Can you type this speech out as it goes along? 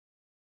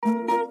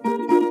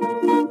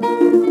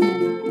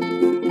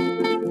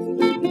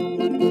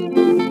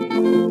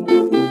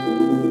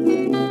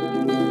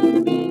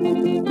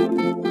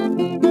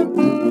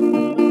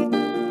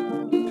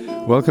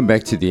Welcome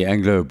back to the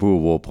Anglo-Boer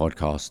War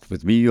podcast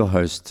with me, your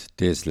host,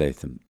 Des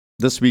Latham.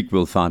 This week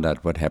we'll find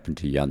out what happened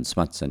to Jan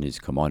Smuts and his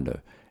commando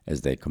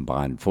as they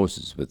combined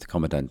forces with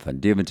Commandant van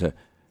Deventer,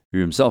 who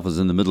himself was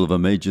in the middle of a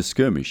major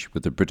skirmish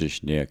with the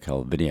British near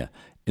Calvinia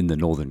in the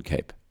Northern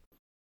Cape.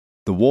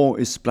 The war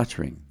is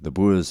sputtering, the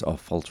Boers are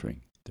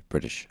faltering, the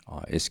British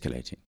are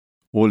escalating.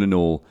 All in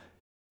all,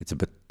 it's a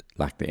bit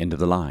like the end of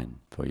the line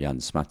for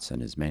Jan Smuts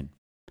and his men.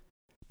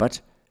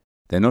 But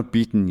they're not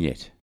beaten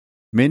yet.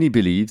 Many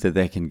believe that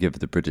they can give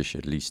the British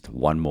at least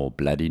one more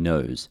bloody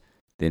nose,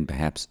 then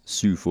perhaps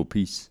sue for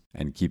peace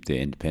and keep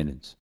their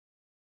independence.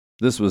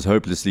 This was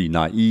hopelessly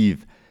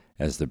naive,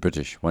 as the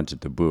British wanted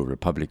the Boer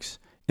Republics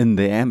in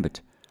their ambit,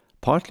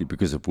 partly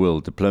because of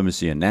world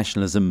diplomacy and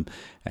nationalism,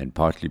 and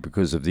partly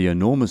because of the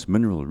enormous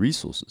mineral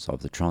resources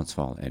of the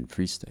Transvaal and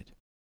Free State.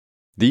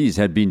 These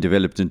had been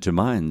developed into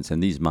mines,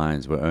 and these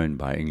mines were owned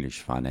by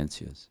English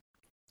financiers.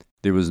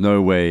 There was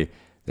no way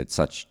that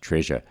such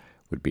treasure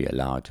would be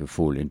allowed to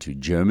fall into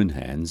German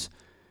hands,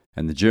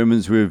 and the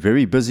Germans were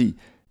very busy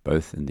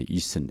both in the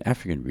Eastern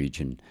African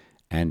region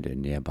and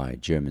in nearby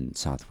German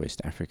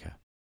Southwest Africa.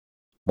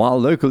 While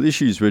local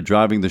issues were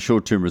driving the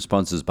short-term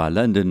responses by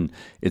London,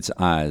 its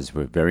eyes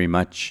were very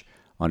much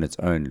on its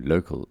own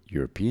local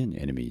European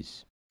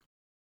enemies.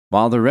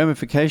 While the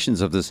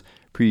ramifications of this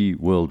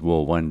pre-World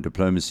War I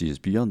diplomacy is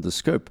beyond the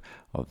scope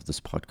of this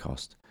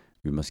podcast,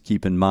 we must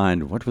keep in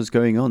mind what was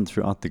going on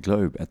throughout the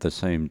globe at the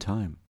same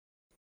time.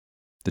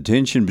 The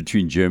tension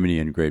between Germany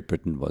and Great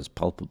Britain was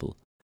palpable.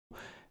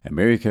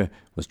 America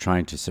was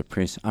trying to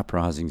suppress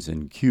uprisings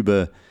in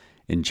Cuba.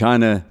 In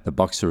China, the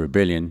Boxer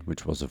Rebellion,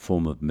 which was a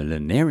form of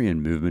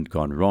millenarian movement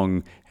gone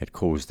wrong, had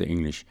caused the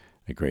English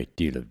a great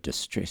deal of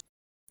distress.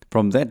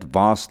 From that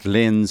vast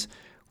lens,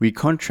 we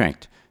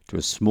contract to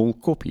a small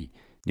kopje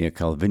near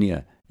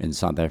Calvinia in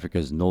South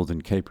Africa's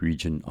Northern Cape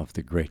region of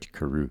the Great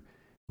Karoo,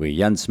 where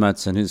Jan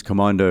Smuts and his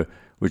commando,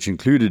 which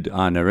included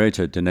our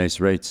narrator Denise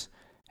Reitz,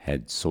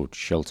 had sought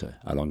shelter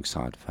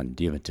alongside Van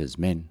Deventer's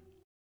men.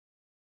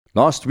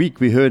 Last week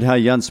we heard how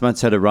Jan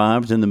Smuts had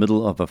arrived in the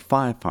middle of a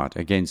firefight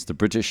against the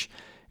British.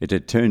 It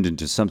had turned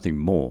into something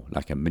more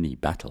like a mini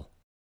battle.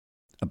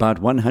 About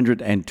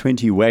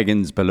 120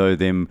 wagons below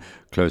them,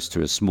 close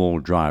to a small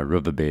dry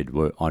riverbed,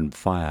 were on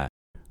fire,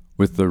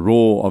 with the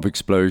roar of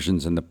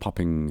explosions and the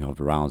popping of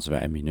rounds of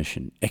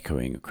ammunition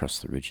echoing across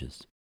the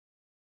ridges.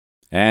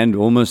 And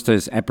almost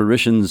as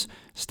apparitions,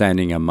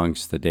 standing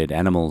amongst the dead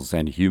animals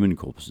and human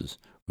corpses,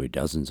 were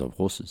dozens of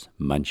horses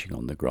munching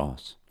on the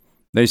grass.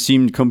 They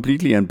seemed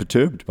completely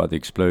unperturbed by the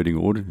exploding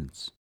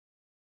ordnance.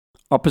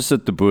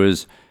 Opposite the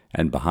Boers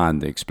and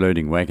behind the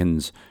exploding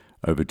wagons,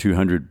 over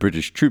 200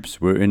 British troops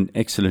were in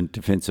excellent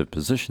defensive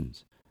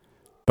positions.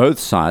 Both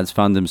sides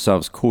found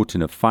themselves caught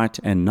in a fight,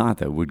 and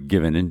neither would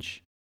give an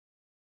inch.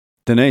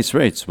 Denise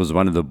Reitz was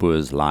one of the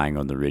Boers lying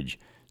on the ridge,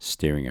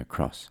 staring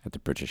across at the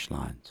British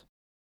lines.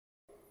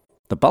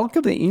 The bulk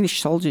of the English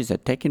soldiers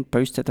had taken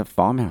post at a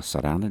farmhouse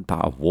surrounded by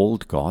a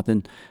walled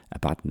garden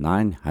about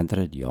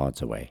 900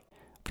 yards away,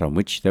 from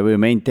which they were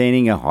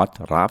maintaining a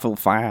hot rifle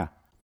fire.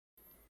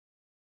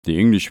 The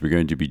English were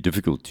going to be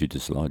difficult to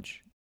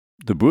dislodge.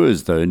 The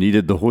Boers, though,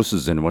 needed the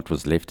horses and what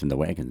was left in the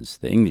wagons.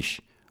 The English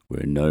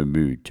were in no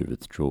mood to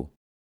withdraw.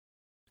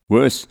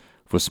 Worse,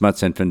 for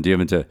Smuts and Van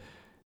Deventer,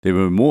 there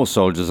were more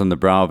soldiers on the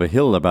brow of a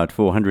hill about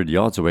 400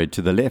 yards away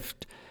to the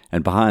left,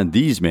 and behind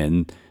these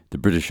men the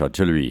British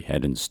artillery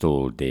had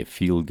installed their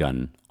field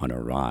gun on a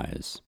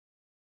rise.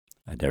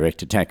 A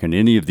direct attack on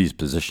any of these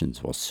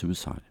positions was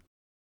suicide.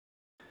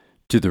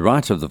 To the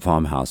right of the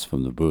farmhouse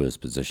from the Boers'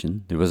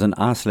 position, there was an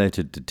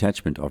isolated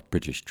detachment of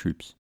British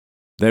troops.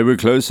 They were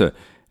closer,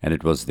 and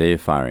it was their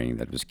firing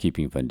that was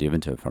keeping Van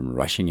Deventer from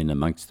rushing in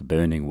amongst the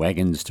burning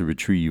wagons to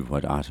retrieve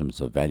what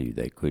items of value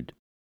they could.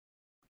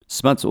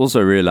 Smuts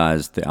also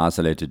realized the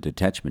isolated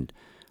detachment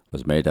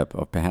was made up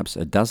of perhaps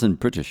a dozen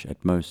British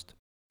at most.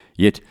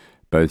 Yet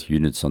both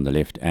units on the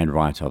left and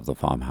right of the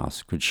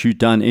farmhouse could shoot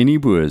down any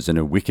Boers in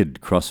a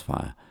wicked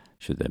crossfire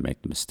should they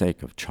make the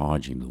mistake of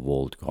charging the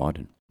walled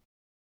garden.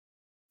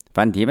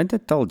 Van Deventer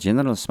told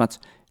General Smuts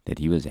that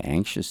he was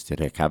anxious to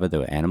recover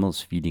the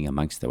animals feeding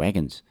amongst the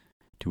wagons,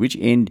 to which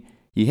end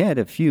he had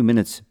a few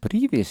minutes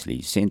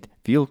previously sent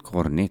Field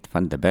Cornet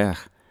van der Berg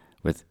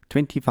with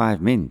 25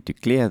 men to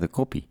clear the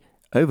kopje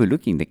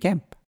overlooking the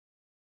camp.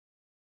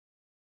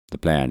 The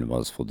plan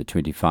was for the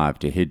 25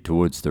 to head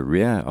towards the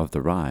rear of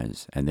the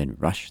rise and then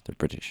rush the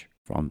British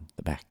from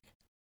the back.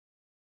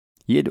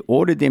 He had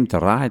ordered them to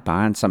ride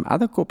behind some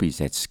other kopjes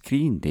that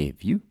screened their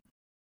view.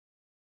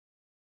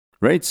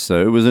 Reitz,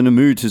 though, was in a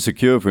mood to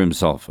secure for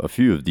himself a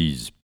few of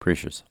these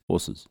precious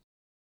horses.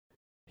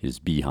 His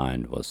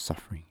behind was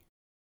suffering.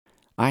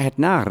 I had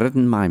now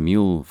ridden my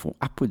mule for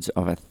upwards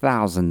of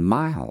 1,000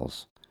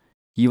 miles.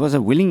 He was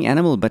a willing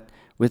animal, but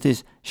with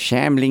his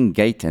shambling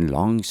gait and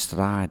long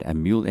stride, a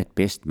mule at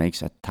best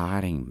makes a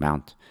tiring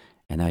mount,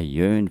 and I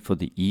yearned for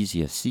the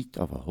easier seat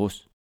of a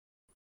horse.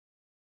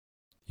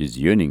 His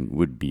yearning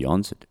would be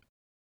answered.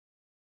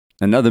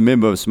 Another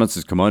member of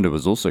Smuts' commando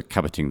was also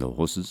coveting the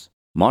horses.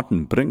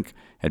 Martin Brink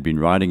had been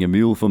riding a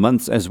mule for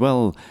months as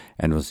well,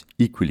 and was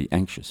equally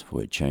anxious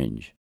for a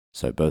change,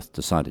 so both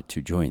decided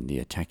to join the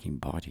attacking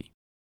party.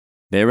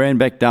 They ran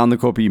back down the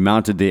koppie,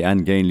 mounted their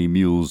ungainly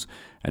mules,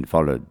 and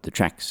followed the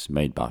tracks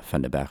made by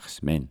Van der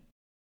Berg's men.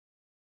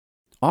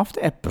 After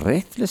a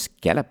breathless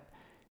gallop,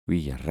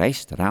 we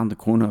raced round the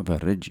corner of a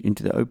ridge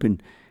into the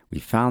open. We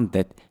found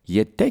that he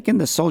had taken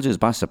the soldiers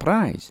by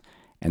surprise,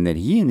 and that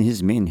he and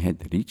his men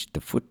had reached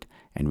the foot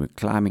and were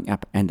climbing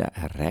up under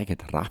a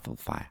ragged rifle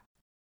fire.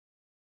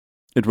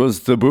 It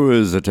was the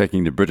Boers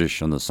attacking the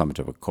British on the summit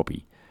of a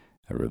koppie,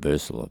 a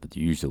reversal of the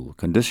usual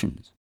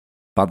conditions.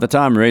 By the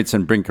time Reitz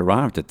and Brink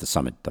arrived at the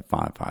summit, the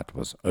firefight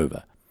was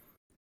over,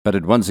 but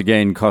it once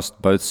again cost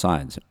both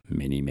sides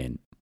many men.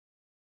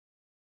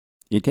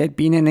 It had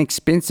been an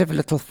expensive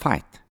little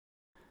fight.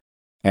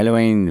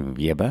 Eloane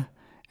Weber,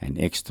 an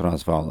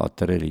ex-Transvaal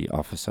artillery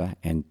officer,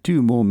 and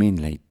 2 more men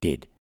lay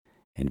dead,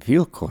 and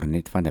Field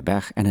Cornet van der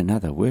Berg and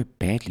another were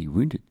badly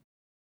wounded.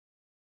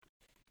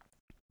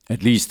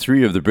 At least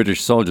 3 of the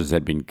British soldiers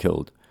had been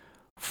killed.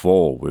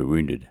 4 were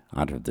wounded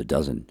out of the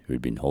dozen who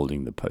had been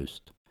holding the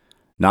post.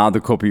 Now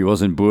the koppie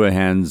was in Boer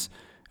hands,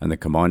 and the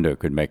commando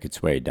could make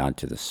its way down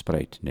to the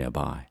spruit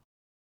nearby.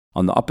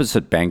 On the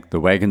opposite bank, the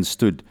wagons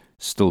stood,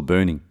 still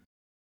burning.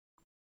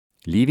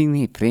 Leaving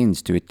their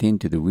friends to attend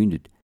to the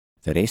wounded,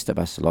 the rest of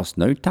us lost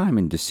no time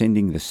in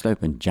descending the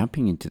slope and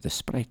jumping into the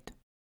spruit.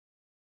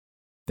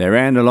 They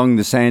ran along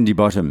the sandy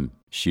bottom,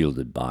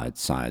 shielded by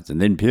its sides,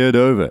 and then peered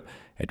over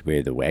at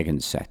where the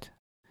wagons sat,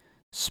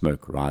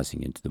 smoke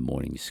rising into the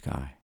morning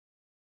sky.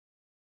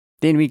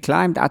 Then we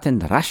climbed out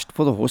and rushed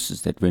for the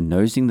horses that were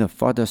nosing the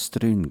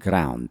fodder-strewn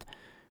ground.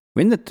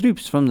 When the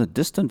troops from the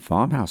distant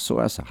farmhouse saw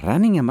us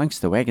running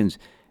amongst the wagons,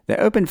 they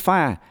opened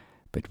fire,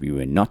 but we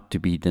were not to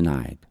be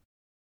denied.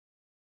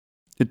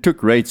 It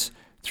took Reitz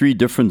 3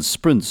 different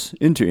sprints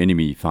into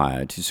enemy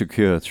fire to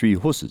secure 3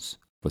 horses,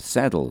 with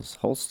saddles,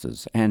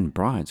 holsters, and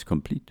brides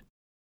complete.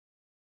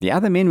 The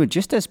other men were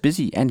just as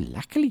busy, and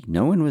luckily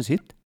no one was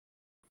hit.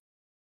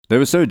 They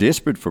were so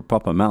desperate for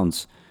proper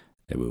mounts,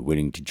 they were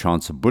willing to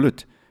chance a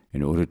bullet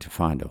in order to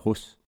find a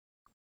horse.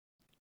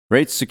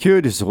 Reitz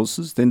secured his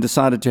horses, then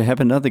decided to have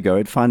another go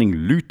at finding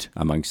loot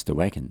amongst the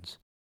wagons.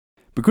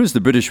 Because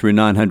the British were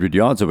 900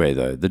 yards away,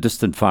 though, the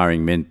distant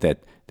firing meant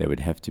that they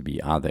would have to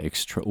be either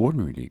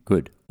extraordinarily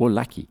good or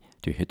lucky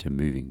to hit a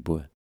moving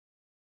Boer.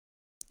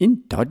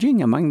 In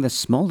dodging among the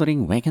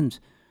smouldering wagons,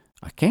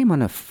 I came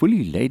on a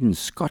fully laden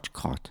Scotch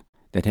cart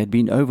that had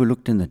been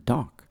overlooked in the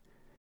dark.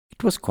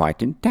 It was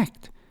quite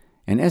intact,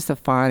 and as the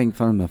firing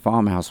from the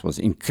farmhouse was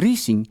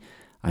increasing,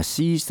 I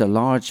seized a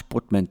large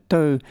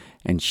portmanteau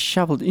and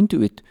shoveled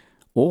into it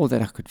all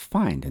that I could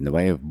find in the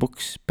way of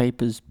books,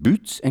 papers,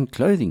 boots, and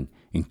clothing,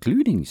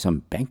 including some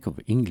Bank of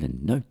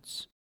England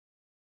notes.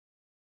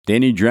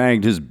 Then he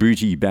dragged his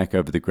booty back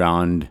over the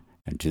ground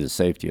and to the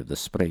safety of the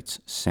spruit's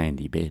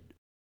sandy bed.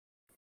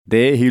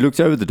 There he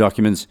looked over the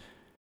documents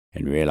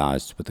and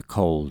realized with a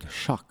cold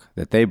shock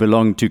that they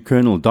belonged to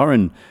Colonel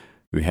Doran,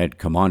 who had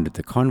commanded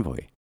the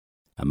convoy.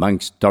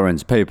 Amongst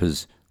Doran's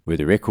papers were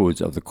the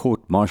records of the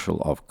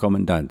court-martial of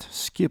Commandant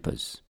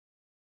Smuts.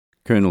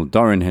 Colonel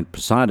Doran had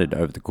presided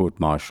over the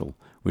court-martial,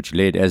 which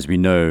led, as we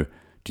know,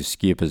 to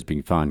Smuts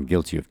being found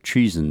guilty of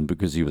treason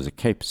because he was a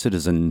Cape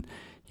citizen.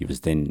 He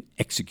was then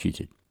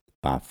executed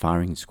by a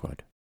firing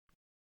squad.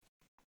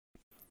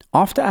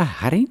 After a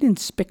hurried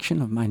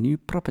inspection of my new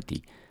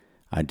property,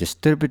 I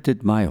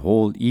distributed my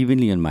haul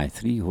evenly on my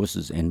 3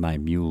 horses and my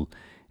mule,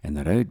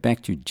 and rode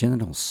back to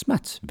General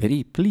Smuts,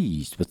 very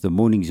pleased with the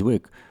morning's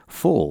work,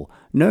 for,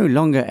 no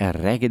longer a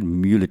ragged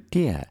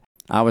muleteer,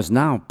 I was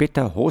now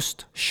better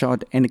horsed,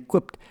 shod, and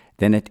equipped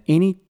than at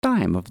any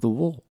time of the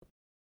war.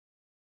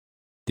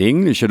 The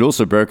English had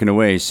also broken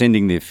away,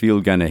 sending their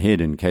field gun ahead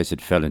in case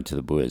it fell into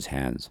the Boers'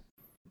 hands.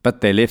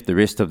 But they left the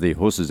rest of their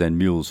horses and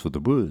mules for the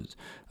Boers,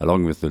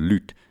 along with the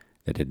loot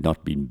that had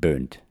not been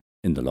burnt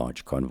in the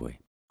large convoy.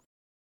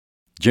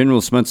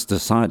 General Smuts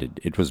decided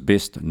it was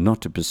best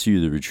not to pursue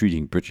the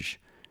retreating British,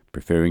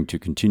 preferring to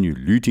continue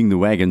looting the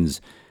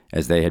wagons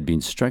as they had been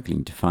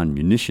struggling to find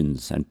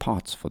munitions and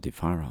parts for their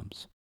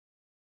firearms.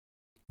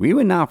 We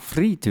were now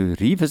free to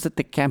revisit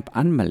the camp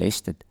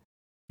unmolested,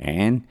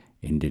 and,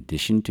 in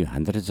addition to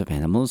hundreds of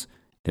animals,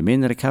 the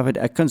men recovered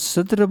a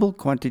considerable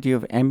quantity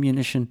of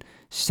ammunition,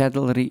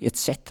 saddlery,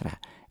 etc.,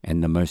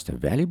 and the most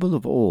valuable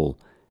of all,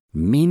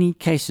 many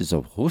cases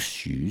of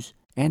horseshoes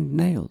and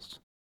nails.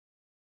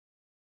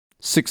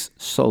 6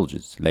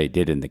 soldiers lay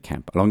dead in the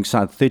camp,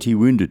 alongside 30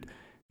 wounded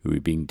who were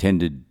being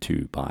tended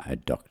to by a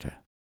doctor.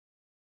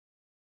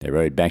 They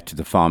rode back to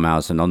the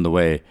farmhouse, and on the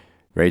way,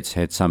 Reitz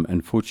had some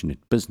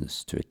unfortunate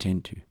business to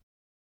attend to.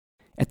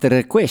 At the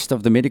request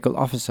of the medical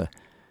officer,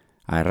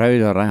 I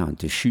rode around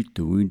to shoot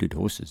the wounded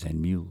horses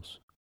and mules.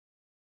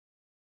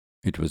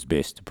 It was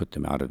best to put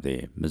them out of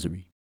their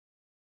misery.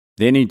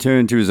 Then he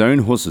turned to his own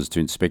horses to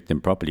inspect them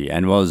properly,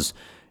 and was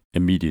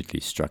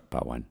immediately struck by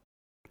one.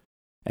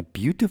 A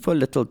beautiful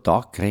little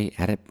dark grey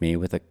Arab mare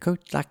with a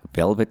coat like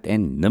velvet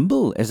and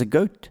nimble as a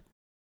goat.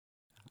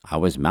 I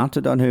was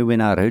mounted on her when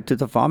I rode to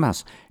the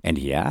farmhouse, and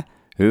here,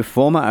 her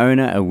former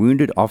owner, a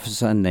wounded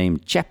officer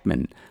named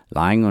Chapman,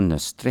 lying on a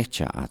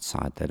stretcher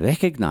outside,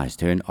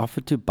 recognized her and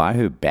offered to buy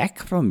her back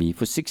from me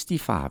for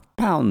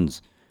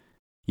 £65.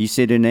 He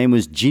said her name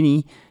was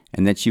Ginny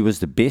and that she was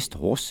the best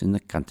horse in the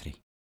country.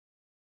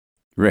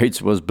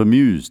 Reitz was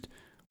bemused.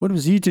 What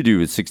was he to do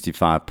with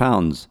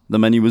 £65? The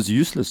money was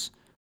useless.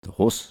 The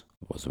horse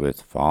was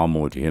worth far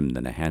more to him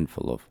than a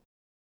handful of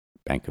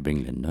Bank of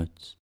England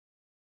notes.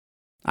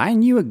 I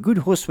knew a good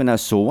horse when I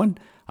saw one.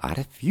 I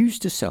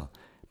refused to sell,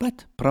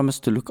 but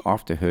promised to look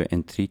after her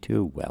and treat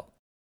her well.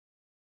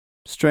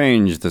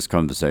 Strange, this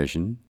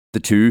conversation. The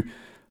two,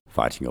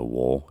 fighting a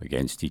war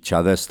against each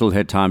other, still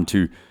had time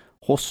to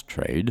horse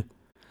trade.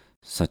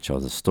 Such are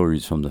the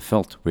stories from the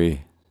veldt where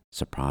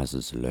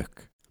surprises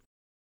lurk.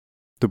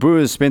 The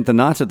Boers spent the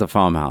night at the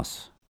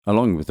farmhouse,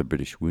 along with the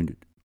British wounded.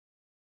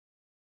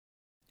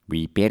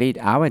 We buried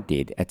our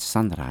dead at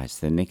sunrise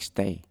the next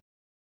day.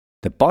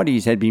 The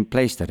bodies had been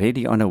placed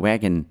ready on a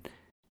wagon,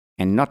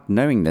 and not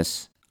knowing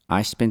this,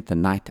 I spent the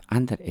night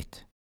under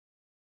it.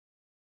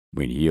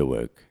 When he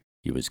awoke,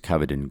 he was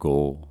covered in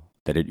gore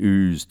that had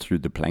oozed through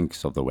the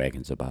planks of the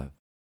wagons above.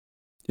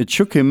 It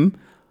shook him,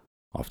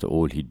 after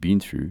all he'd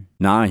been through.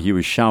 Now he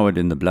was showered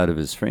in the blood of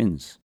his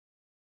friends.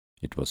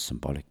 It was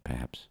symbolic,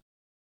 perhaps.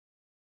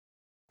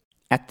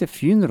 At the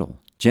funeral,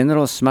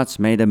 General Smuts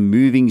made a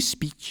moving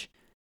speech.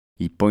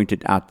 He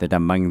pointed out that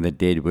among the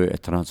dead were a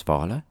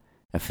Transvaaler,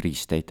 a Free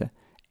Stater,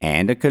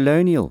 and a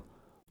Colonial,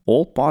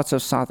 all parts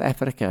of South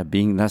Africa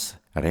being thus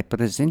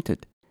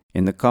represented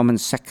in the common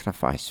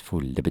sacrifice for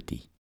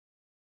liberty.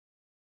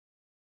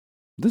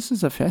 This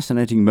is a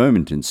fascinating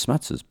moment in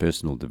Smuts's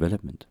personal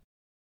development.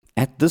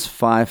 At this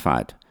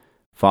firefight,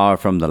 far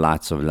from the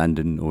lights of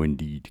London or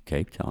indeed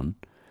Cape Town,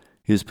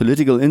 his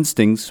political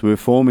instincts were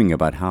forming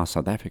about how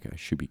South Africa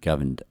should be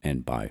governed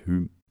and by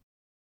whom.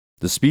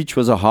 The speech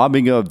was a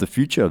harbinger of the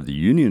future of the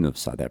Union of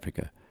South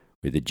Africa,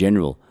 where the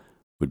general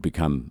would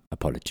become a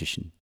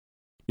politician.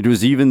 It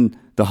was even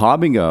the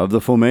harbinger of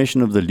the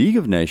formation of the League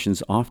of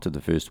Nations after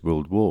the First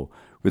World War,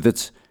 with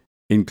its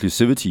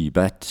inclusivity,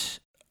 but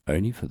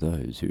only for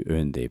those who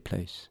earned their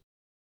place.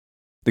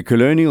 The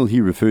Colonial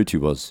he referred to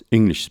was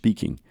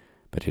English-speaking,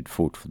 but had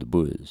fought for the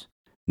Boers.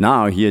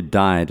 Now he had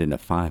died in a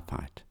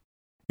firefight.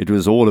 It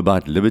was all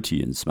about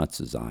liberty in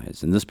Smuts's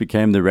eyes, and this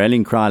became the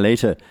rallying cry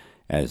later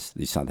as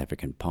the South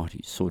African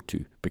Party sought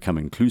to become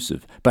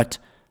inclusive, but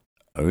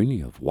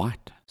only of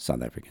white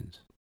South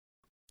Africans.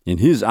 In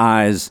his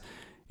eyes,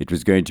 it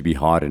was going to be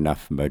hard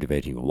enough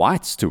motivating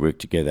whites to work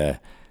together,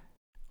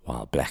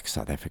 while black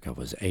South Africa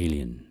was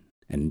alien,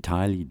 an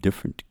entirely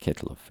different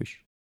kettle of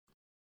fish.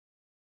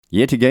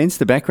 Yet against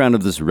the background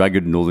of this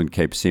rugged Northern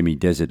Cape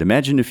semi-desert,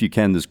 imagine if you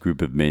can this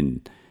group of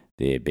men,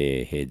 their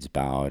bare heads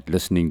bowed,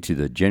 listening to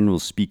the general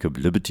speak of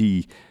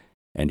liberty,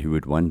 and who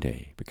would one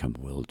day become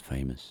world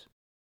famous.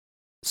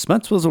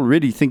 Smuts was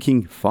already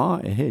thinking far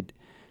ahead,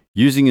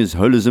 using his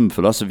holism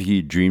philosophy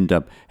he dreamed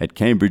up at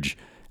Cambridge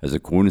as a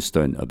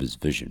cornerstone of his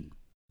vision.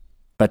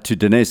 But to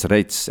Deneys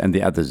Reitz and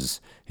the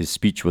others, his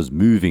speech was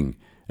moving,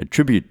 a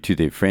tribute to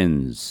their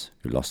friends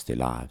who lost their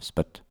lives,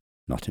 but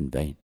not in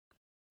vain.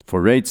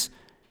 For Reitz,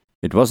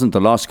 it wasn't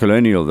the last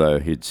Colonial, though,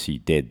 he'd see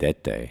dead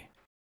that day.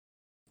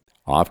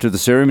 After the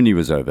ceremony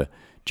was over,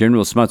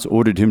 General Smuts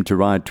ordered him to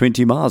ride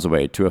 20 miles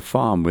away to a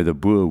farm where the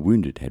Boer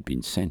wounded had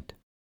been sent.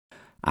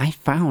 I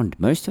found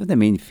most of the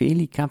men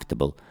fairly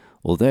comfortable,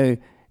 although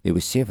there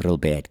were several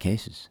bad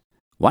cases.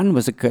 One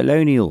was a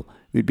Colonial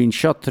who'd been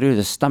shot through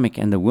the stomach,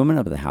 and the woman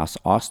of the house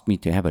asked me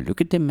to have a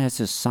look at him as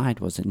his side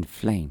was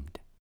inflamed.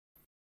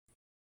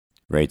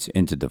 Reitz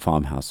entered the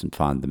farmhouse and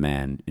found the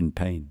man in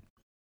pain.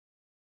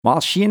 While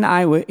she and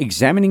I were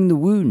examining the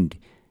wound,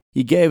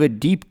 he gave a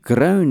deep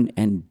groan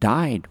and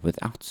died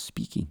without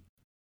speaking.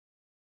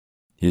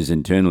 His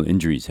internal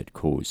injuries had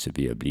caused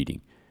severe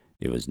bleeding.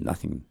 There was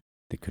nothing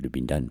that could have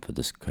been done for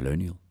this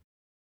Colonial.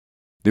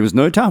 There was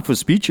no time for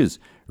speeches.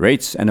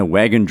 Reitz and a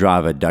wagon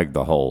driver dug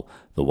the hole,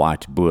 the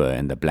white Boer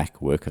and the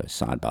black worker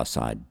side by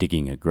side,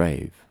 digging a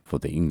grave for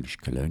the English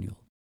Colonial.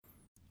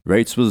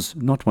 Reitz was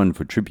not one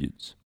for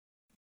tributes.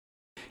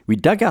 We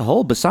dug a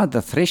hole beside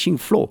the threshing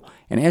floor,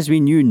 and as we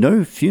knew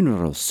no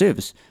funeral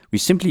service, we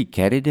simply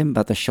carried him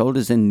by the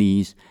shoulders and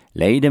knees,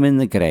 laid him in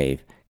the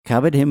grave,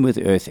 covered him with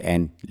earth,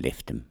 and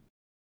left him.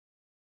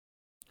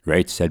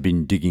 Reitz had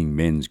been digging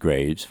men's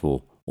graves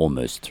for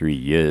almost 3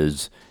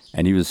 years,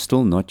 and he was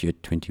still not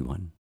yet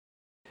 21.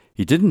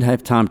 He didn't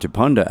have time to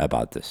ponder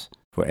about this,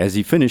 for as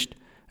he finished,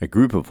 a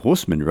group of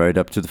horsemen rode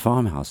up to the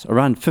farmhouse,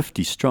 around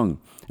 50 strong.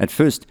 At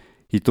first,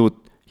 he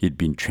thought he had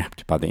been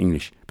trapped by the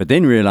English, but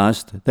then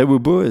realized they were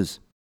Boers.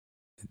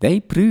 They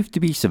proved to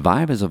be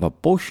survivors of a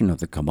portion of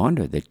the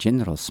commando that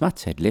General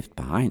Smuts had left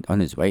behind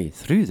on his way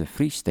through the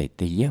Free State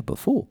the year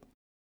before.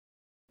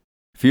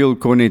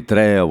 Field Cornet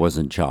Dreyer was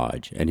in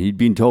charge, and he'd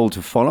been told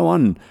to follow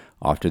on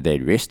after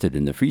they'd rested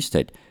in the Free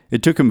State.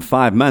 It took him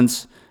 5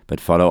 months, but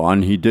follow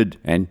on he did,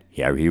 and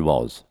here he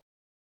was.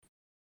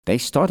 They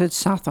started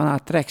south on our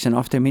tracks, and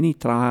after many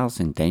trials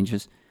and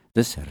dangers,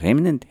 this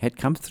remnant had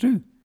come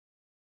through.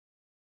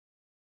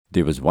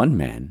 There was one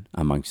man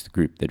amongst the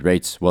group that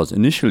Reitz was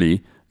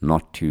initially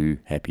not too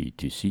happy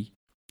to see.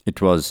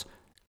 It was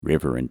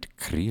Reverend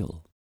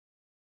Creel,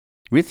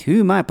 with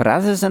whom my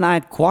brothers and I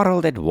had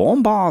quarrelled at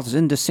warm baths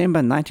in December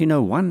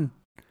 1901.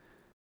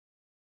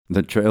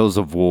 The trails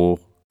of war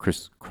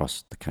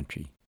crisscrossed the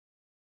country.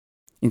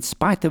 In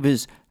spite of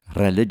his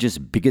religious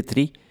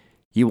bigotry,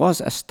 he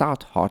was a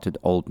stout-hearted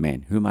old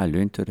man whom I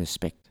learned to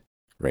respect,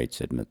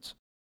 Reitz admits.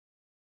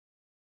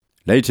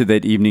 Later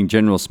that evening,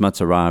 General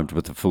Smuts arrived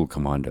with a full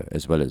commando,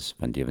 as well as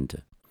Van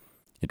Deventer.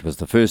 It was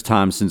the first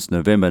time since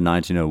November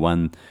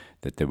 1901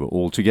 that they were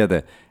all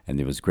together, and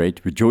there was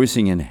great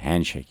rejoicing and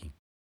handshaking.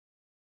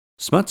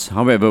 Smuts,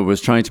 however, was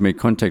trying to make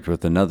contact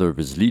with another of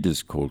his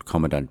leaders called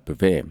Commandant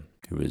Bouwer,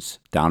 who was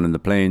down in the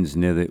plains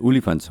near the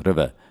Olifants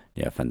River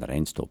near Van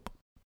Rijnsdorp.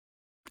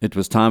 It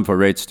was time for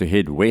Reitz to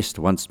head west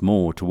once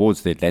more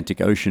towards the Atlantic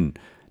Ocean,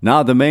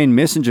 now the main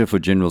messenger for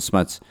General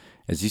Smuts,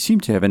 as he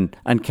seemed to have an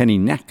uncanny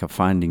knack of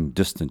finding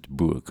distant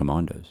Boer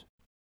commandos.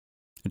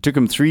 It took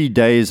him 3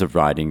 days of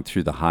riding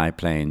through the high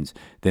plains,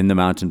 then the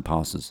mountain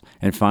passes,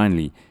 and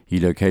finally he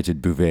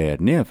located Bouwer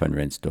near Van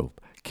Rijnsdorp,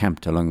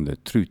 camped along the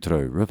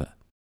Trutro River.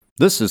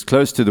 This is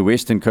close to the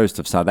western coast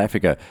of South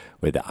Africa,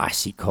 where the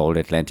icy cold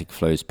Atlantic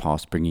flows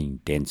past,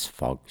 bringing dense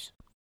fogs.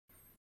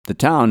 The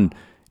town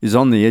is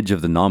on the edge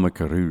of the Nama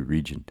Karoo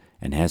region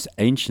and has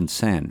ancient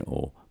sand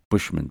or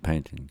Bushman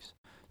paintings,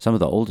 some of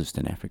the oldest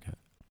in Africa.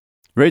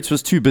 Reitz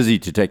was too busy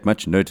to take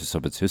much notice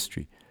of its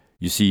history.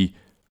 You see,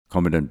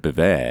 Commandant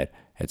Bouwer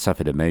had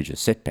suffered a major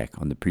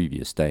setback on the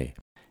previous day,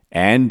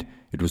 and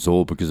it was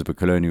all because of a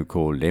colonial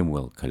called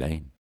Lambert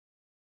Colyn.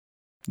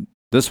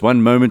 This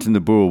one moment in the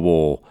Boer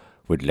War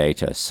would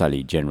later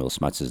sully General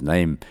Smuts'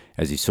 name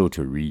as he sought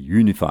to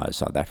reunify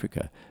South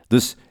Africa,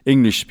 this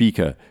English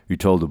speaker who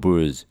told the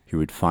Boers he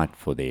would fight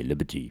for their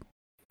liberty.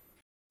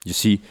 You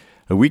see,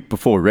 a week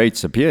before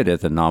Reitz appeared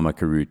at the Nama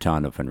Karoo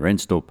town of Van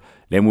Rijnsdorp,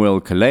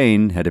 Lambert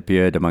Colyn had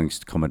appeared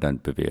amongst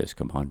Commandant Bouwer's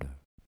commando,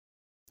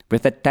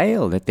 with a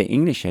tale that the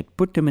English had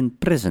put him in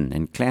prison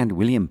and Clan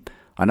William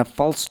on a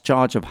false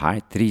charge of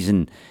high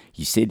treason.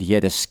 He said he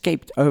had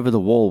escaped over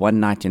the wall one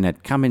night and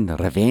had come in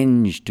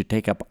revenge to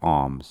take up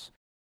arms.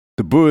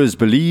 The Boers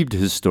believed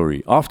his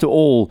story. After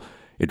all,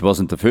 it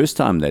wasn't the first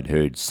time they'd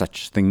heard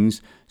such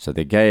things, so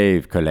they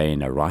gave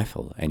Colyn a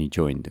rifle and he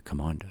joined the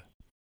commando.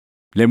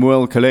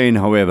 Lambert Colyn,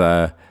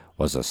 however,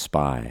 was a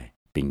spy,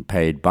 being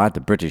paid by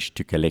the British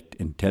to collect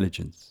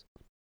intelligence.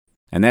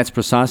 And that's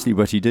precisely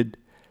what he did,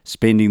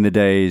 spending the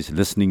days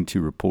listening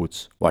to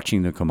reports,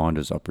 watching the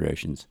commandos'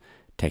 operations,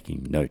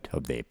 taking note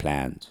of their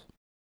plans.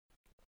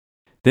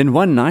 Then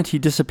one night he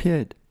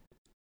disappeared.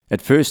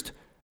 At first,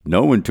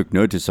 no one took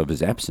notice of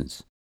his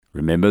absence.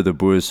 Remember, the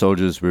Boer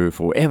soldiers were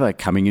forever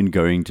coming and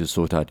going to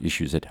sort out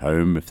issues at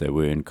home if they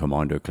were in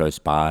commando close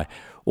by,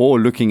 or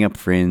looking up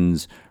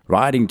friends,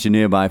 riding to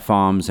nearby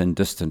farms and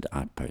distant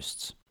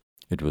outposts.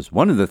 It was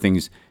one of the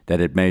things that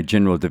had made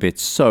General de Wet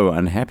so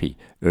unhappy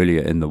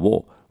earlier in the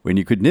war, when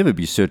he could never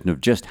be certain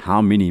of just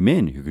how many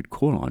men he could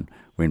call on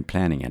when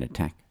planning an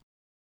attack.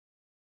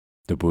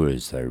 The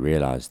Boers, though,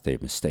 realized their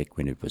mistake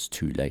when it was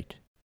too late.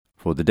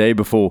 For the day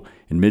before,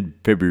 in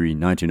mid-February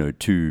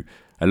 1902,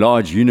 a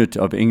large unit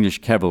of English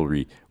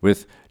cavalry,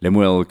 with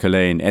Lambert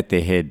Colyn at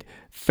their head,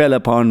 fell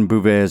upon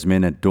Bouwer's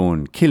men at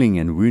dawn, killing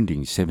and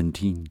wounding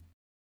 17.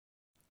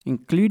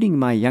 Including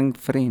my young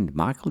friend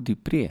Michael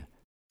Dupré,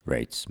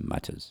 Reitz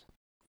mutters.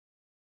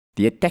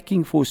 The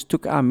attacking force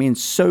took our men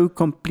so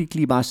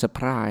completely by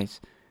surprise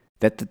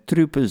that the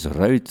troopers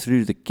rode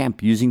through the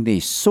camp using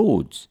their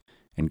swords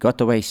and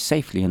got away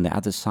safely on the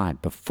other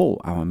side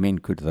before our men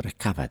could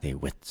recover their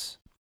wits.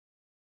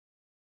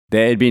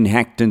 They had been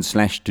hacked and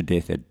slashed to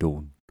death at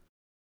dawn.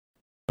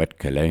 But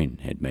Colyn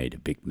had made a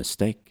big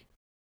mistake.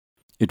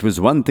 It was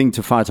one thing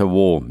to fight a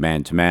war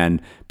man to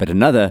man, but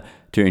another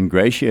to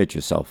ingratiate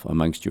yourself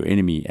amongst your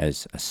enemy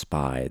as a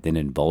spy, then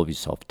involve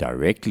yourself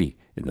directly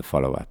in the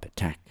follow-up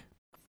attack.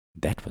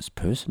 That was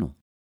personal.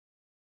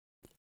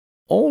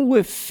 All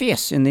were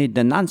fierce in their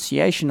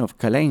denunciation of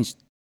Colyn's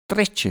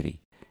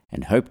treachery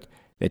and hoped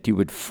that he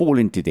would fall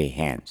into their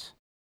hands.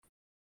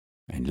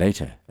 And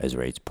later, as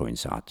Reitz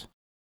points out,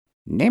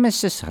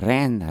 Nemesis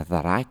ran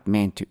the right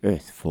man to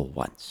earth for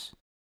once.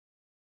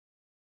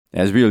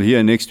 As we'll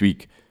hear next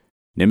week,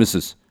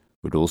 Nemesis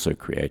would also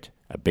create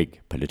a big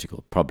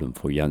political problem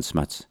for Jan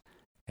Smuts,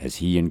 as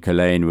he and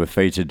Colyn were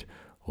fated,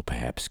 or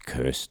perhaps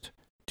cursed,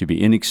 to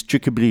be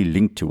inextricably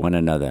linked to one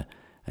another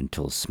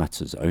until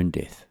Smuts' own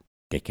death,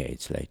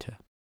 decades later.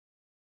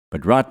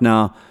 But right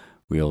now,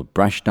 we'll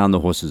brush down the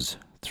horses,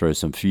 throw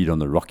some feed on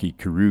the rocky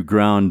Karoo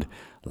ground,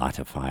 light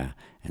a fire,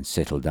 and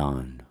settle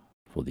down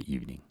for the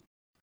evening.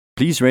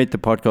 Please rate the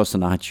podcast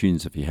on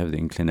iTunes if you have the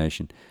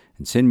inclination,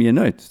 and send me a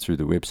note through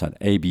the website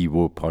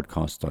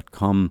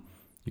abwarpodcast.com.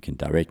 You can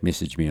direct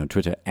message me on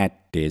Twitter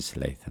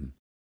 @DesLatham.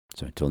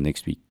 So until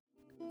next week,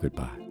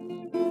 goodbye.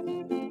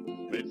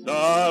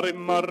 Sal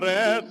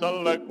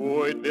ek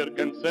ooit weer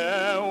kan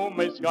sê,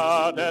 my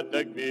skade het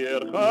ek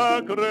weer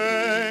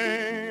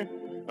gekry.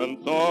 Een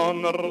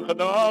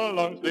zonnergedal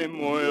langs die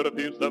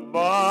moerbierse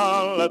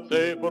wal, het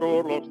zij voor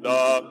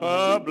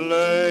oorlogsdagen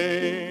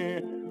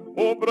blij.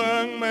 O,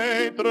 breng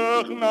mij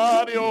terug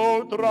naar die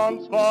oude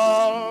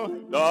Transvaal,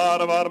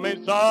 daar waar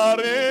mijn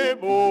Sarre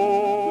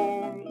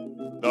woont.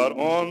 Daar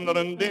onder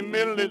in die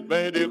milies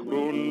bij die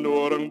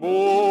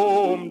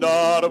groendoornboom,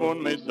 daar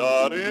woont mijn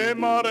Sarre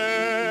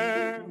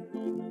Mare.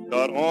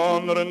 Daar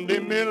onder in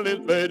die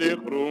milies bij die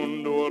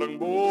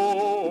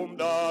groendoornboom,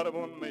 daar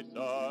woont mijn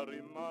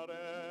Sarre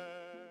Mare.